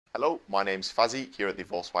Hello, my name's Fazzy here at the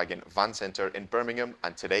Volkswagen Van Centre in Birmingham,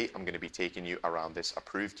 and today I'm going to be taking you around this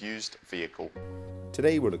approved used vehicle.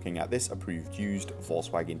 Today we're looking at this approved used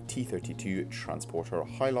Volkswagen T32 Transporter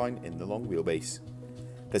Highline in the long wheelbase.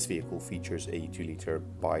 This vehicle features a 2-litre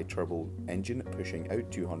bi-turbo engine pushing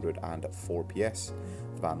out 204 PS.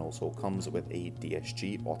 The van also comes with a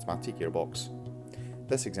DSG Automatic gearbox.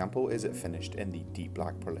 This example is finished in the deep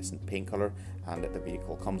Black-Pearlescent paint colour, and the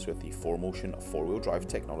vehicle comes with the 4Motion 4-wheel drive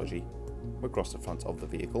technology. Across the front of the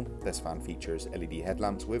vehicle, this van features LED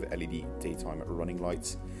headlamps with LED daytime running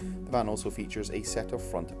lights. The van also features a set of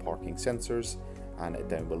front parking sensors, and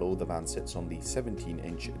down below the van sits on the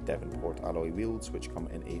 17-inch Devonport alloy wheels, which come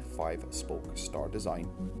in a 5-spoke star design.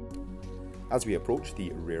 As we approach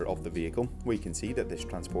the rear of the vehicle, we can see that this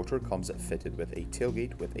transporter comes fitted with a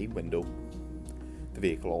tailgate with a window. The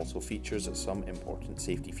vehicle also features some important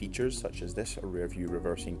safety features such as this rear view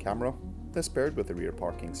reversing camera. This paired with the rear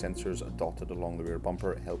parking sensors dotted along the rear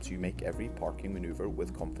bumper helps you make every parking manoeuvre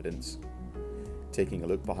with confidence. Taking a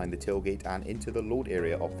look behind the tailgate and into the load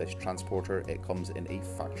area of this transporter, it comes in a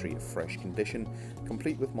factory fresh condition,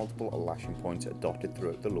 complete with multiple lashing points dotted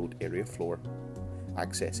throughout the load area floor.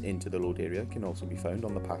 Access into the load area can also be found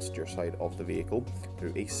on the passenger side of the vehicle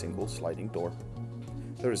through a single sliding door.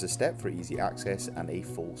 There is a step for easy access, and a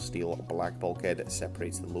full steel black bulkhead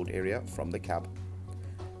separates the load area from the cab.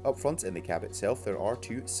 Up front in the cab itself there are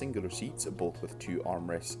two singular seats, both with two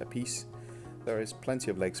armrests apiece. There is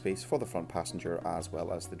plenty of leg space for the front passenger as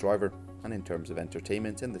well as the driver, and in terms of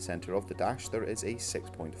entertainment, in the centre of the dash there is a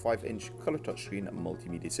 6.5-inch colour touchscreen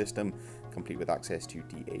multimedia system, complete with access to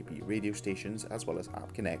DAB radio stations as well as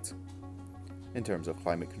App Connect. In terms of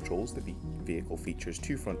climate controls, the vehicle features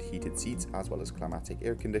two front heated seats as well as climatic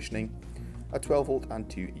air conditioning. A 12-volt and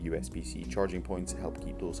two USB-C charging points help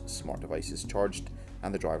keep those smart devices charged,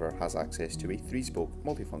 and the driver has access to a 3-spoke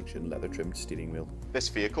multifunction leather-trimmed steering wheel. This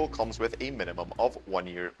vehicle comes with a minimum of 1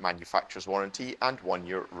 year manufacturer's warranty and 1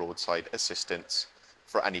 year roadside assistance.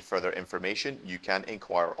 For any further information, you can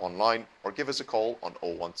inquire online or give us a call on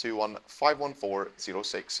 0121 514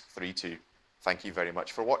 0632. Thank you very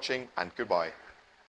much for watching, and goodbye.